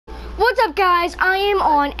What's up, guys? I am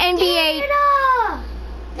on NBA.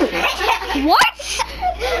 What?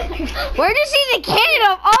 Where did you see the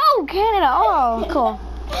Canada? Oh, Canada. Oh, cool.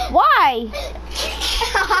 Why?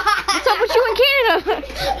 What's up with you in Canada?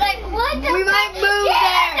 Like, what the We might move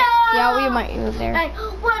Canada? Yeah, we might move there. Like,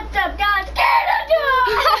 what's up, guys?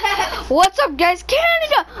 Canada! What's up, guys?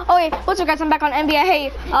 Canada! Oh, yeah. What's up, guys? I'm back on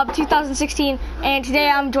NBA 2016, and today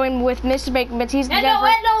I'm joined with Mr. Baker. He's the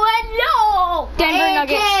Denver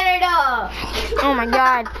Nuggets. Canada! Oh my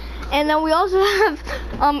God! And then we also have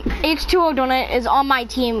H2O Donut is on my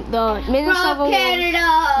team. The Minnesota From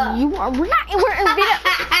Canada! You are. We're not. We're in video.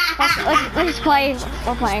 Let's play.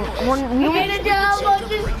 We're playing. We don't. Canada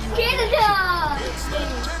versus Canada!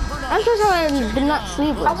 I'm so sorry they're not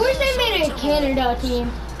sleepless. I wish they made a Canada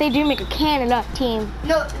team. They do make a Canada team.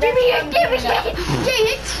 No, give me triangle.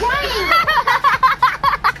 Hit triangle.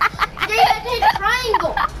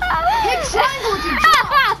 Hit triangle to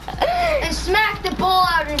jump and smack the ball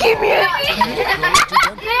out of his Give me a Yeah,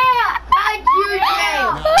 I do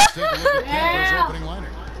Yeah.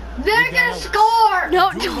 They're gonna score.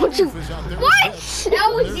 No, don't you. What? That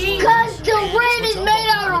was because the rim is made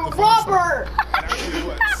out of rubber.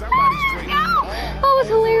 That was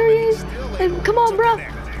hilarious. Come on, bro.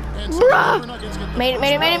 Bruh. Made it.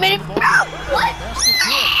 What?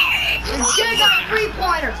 They got a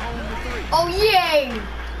three-pointer. Oh, yay.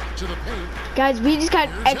 Guys, we just got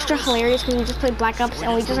extra hilarious because we just played Black Ops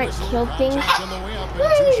and we just like killed things.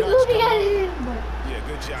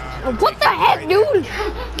 What the heck, dude?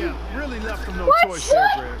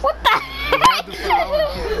 What the heck?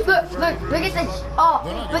 Look at this. Oh,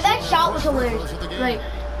 but that shot was hilarious. Like,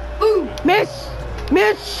 boom. Miss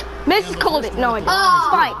called it. No, I didn't. It's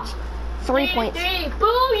fine. 3 points.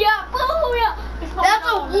 Booyah.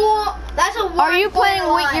 That's a one. Are you playing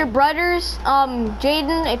with your brothers?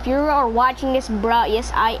 Jaden, if you are watching this, bro,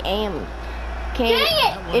 yes, I am. Okay.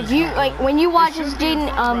 Dang it! If you like, when you watch this,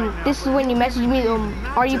 Jaden, this is when you message me.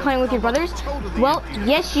 Are you playing with your brothers? Well,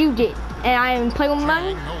 yes, you did, and I am playing with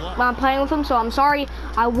mine. I'm playing with them, so I'm sorry.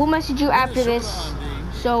 I will message you after this.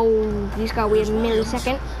 So you just gotta wait a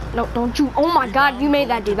millisecond. No, don't you? Oh my God, you made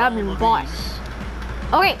that, dude. That'd be boss.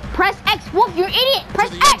 Okay, press X. Wolf, you idiot!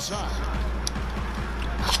 Press X.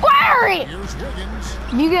 Square it!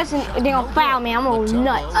 You guys are gonna foul me. I'm gonna go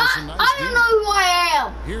nuts. I don't know who I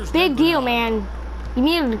am. Big deal, man. You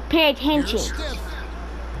need to pay attention.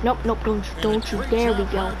 Nope, don't you. There we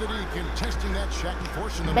go.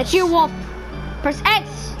 That's you, Wolf. Press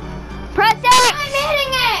X. Press X. I'm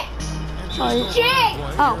hitting X. Oh, Shit.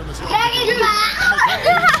 oh. That is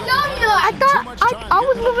I thought I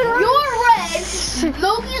was moving around. You're red.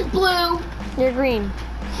 Logan's blue. You're green.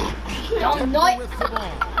 I'm not.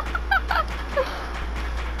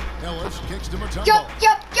 Jump.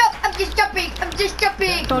 I'm just jumping.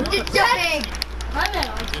 No.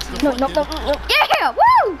 Yeah,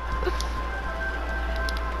 woo!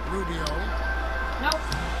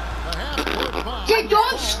 They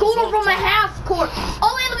don't score from a half court.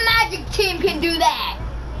 Only the Magic team can do that.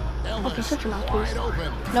 Okay, shut your mouth, please.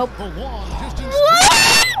 Nope.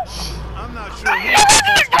 I'm not sure.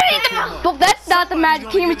 But that's not the Magic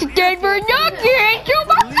team. It's the Denver Nuggets. Oh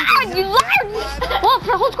my God, you liars! Wolf,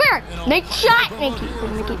 hold square. Make the shot, Mickey.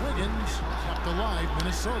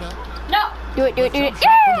 No. Do it. Yeah!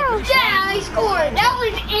 Yeah, I scored. That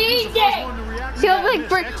was easy. See, I was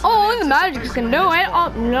like, oh, the Magic's gonna do it. Oh,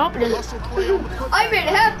 nope. I made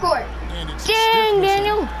a half court. Dang,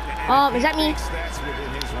 Daniel. Is that me?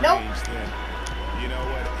 Nope.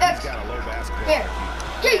 X. Here.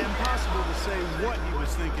 G. Impossible to say what he was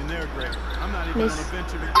thinking there, Greg. I'm not even Miss. gonna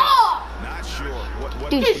venture to guess. Oh! Not sure what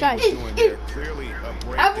Dude, he's guys. doing there. Clearly a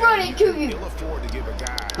break. I'm running to you. He'll afford to give a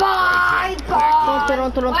guy Bye. Wow.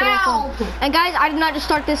 And guys, I did not just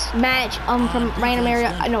start this match from random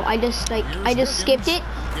area. No, I just skipped it,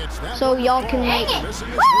 so y'all can like,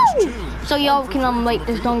 woo! So y'all can like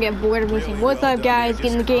just don't get bored of me saying, "What's up, guys?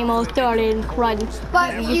 Getting the game all started and crying."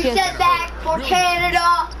 But you said that for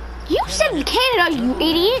Canada. You said Canada, you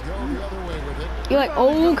idiot. You're like,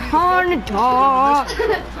 oh, Canada. I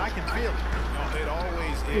can feel it. It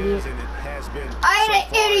always is, and it has been. I'm an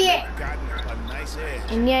idiot. Gotten a nice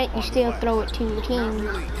edge. And yet you still throw it to the team.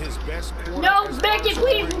 Really his best quarter. No, Becky,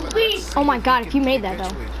 please. Oh my God, if you made that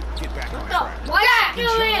though. Get back on track. Why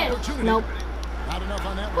still in? Nope. Not enough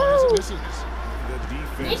on that one as it misses. The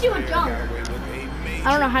defense You do a there dunk. got away with a major I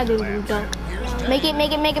don't know how to do the dunk. Make it,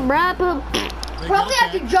 bruh. Boom. Probably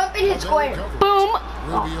have to jump in his square. Boom.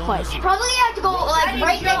 Oh, clutch. Probably have to go like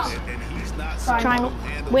right next. and he's not Triangle.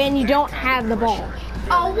 When you don't have the ball.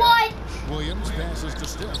 Oh, what? Williams passes to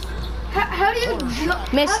Steph. How do you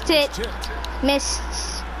jump? Missed it. Missed.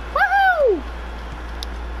 Woohoo!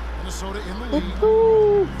 Minnesota in the lead.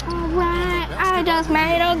 Ooh, alright, I just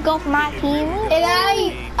made a goal for my team. And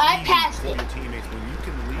I passed it.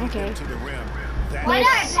 Okay. Why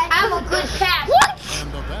not? I'm a good pass. What?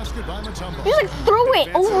 And the basket by Mutombo. You like threw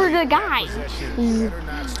it over the guy. Better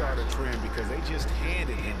not start a trend because they just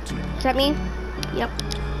handed him to him. Is that me? Yep.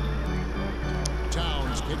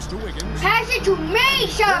 Towns kicks to Wiggins. Pass it to me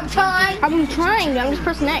sometime. I'm trying. I'm just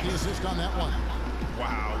pressing The X. assist on that one.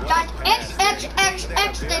 Wow. That's X, X, X,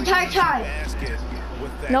 X the entire time. Basket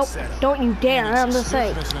with that Nope. setup. Don't you dare. I'm just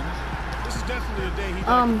saying. This This is definitely a day he'd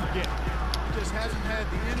Um, like to forget. He just hasn't had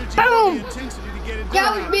the energy Boom! or the intensity to get it That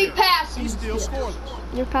done was out me there. passing. He's still scoreless.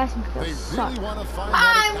 Your passing They skills suck. really want to find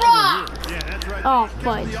I'm that wrong. Yeah, that's right. Oh, Because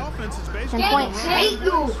fudge. the offense is 10 basically points. Hate you.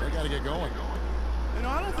 They got to get going. You know,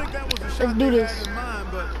 I don't think that was a Let's shot do they this. had in mind,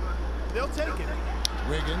 but they'll take it.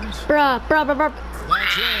 Wiggins. Bruh.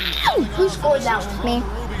 That's in. Who scored that one? Me.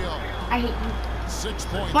 Rubio. I hate you. 6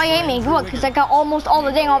 points. Why you hate me? Look, because I got almost all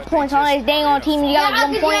the dang on points on this dang on team. You got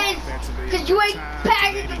like 1 point. Because you ain't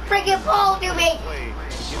passing the freaking ball to me.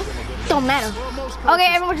 Don't matter. Okay,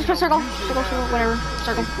 everyone just press circle. Circle, circle, whatever.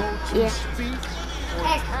 Circle. Yeah.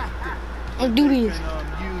 X. Let's do this.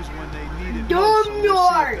 Use when they need it Damn most, so we'll see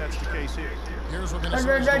yard. if that's the case here. Here's what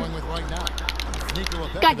Minnesota's going with right now. Nikola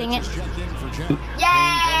God dang it. Pekovic is checked in for Jen.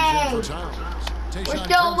 Yay! We're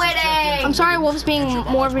still I'm sorry Wolf's being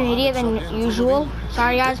more of an idiot than usual.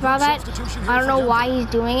 Sorry guys about that. I don't know why he's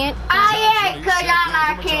doing it. I ain't because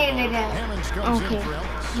I like Canada. Okay.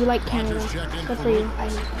 You like Canada. Good for you.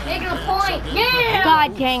 Make a point. Yeah!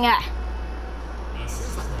 God dang it.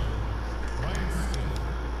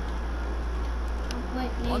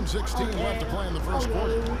 1:16 left to play in the first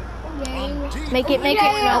quarter. Make it, no.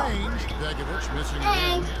 Pekovic missing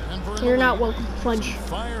again. And for You're the not lead. welcome, Fudge.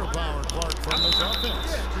 Firepower, Clark, from this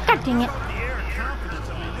offense. God dang it. The air of confidence,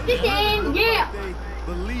 I mean, Get in, yeah. they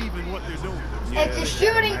believe in what they're doing. It's a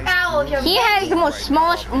shooting foul. He has the most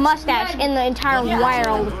smallest mustache in the entire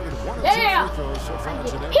world. Yeah. Free throws so far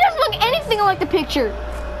today. He doesn't look anything like the picture.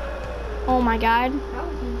 Oh my god.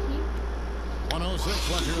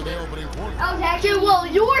 1:06 left here in the opening quarter. Okay, well,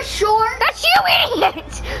 you're short. That's you,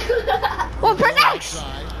 idiot! Well, press X!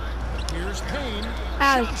 Outside. Here's Payne.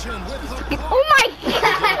 Ow. Shoots in with the Oh my!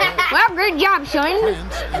 Well, good job, son.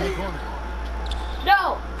 Prince in the corner.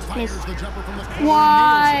 No. Fires the jumper from the corner.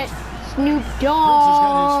 What? Snoop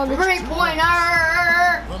Dogg.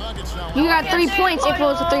 3-pointer. The Nuggets now You got 3 points if it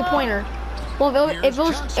was a 3-pointer. Well, if it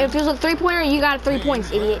was a 3-pointer, you got 3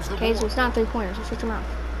 points, idiot. Okay, so it's not 3-pointers. So shut your mouth.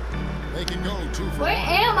 They can go 2 for Where 1.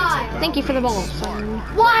 am I? Thank you for the ball, son.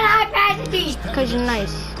 What I passed it. Because you're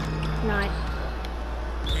nice. Not.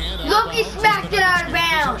 And Look, he outbounds smacked is the it out of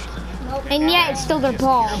Nuggets bounds. possession. And yet, it's still their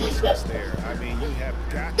ball. There. I mean, you have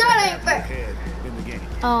got to That have ain't your fair. head in the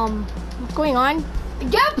game. What's going on?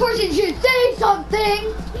 That person should say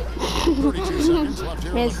something. 32 seconds left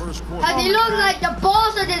here in the Miss. first quarter. Cause they look like the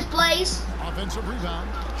boss of this place. Offensive rebound.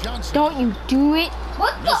 Johnson. Don't you do it.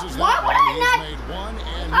 What the? Misses Why that would one. I He's not? made 1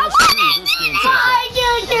 and I missed 2 this game so far. Why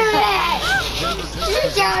you do that? You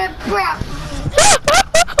got it, bro.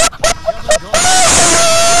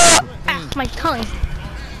 Ah, my tongue.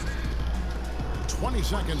 20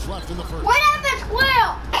 seconds left in the first. What happened,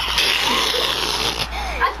 Squirrel?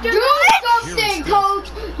 Do something, coach.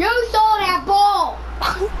 You saw that ball.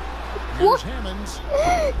 Here's Hammonds.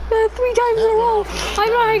 3 times in a row. I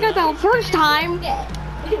know I got that first time.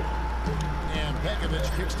 And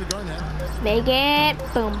Pekovic kicks to Garnett. Make it.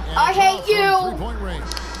 Boom. And I hate from you. 3-point range.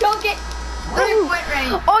 Don't get 3-point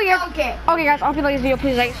range. Oh, yeah. Okay. Okay, guys. If you like this video,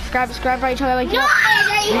 please like, subscribe right each other. Like, No,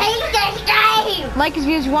 I hate this game. like this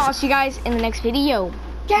video if you want. I'll see you guys in the next video.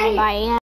 Okay. Bye.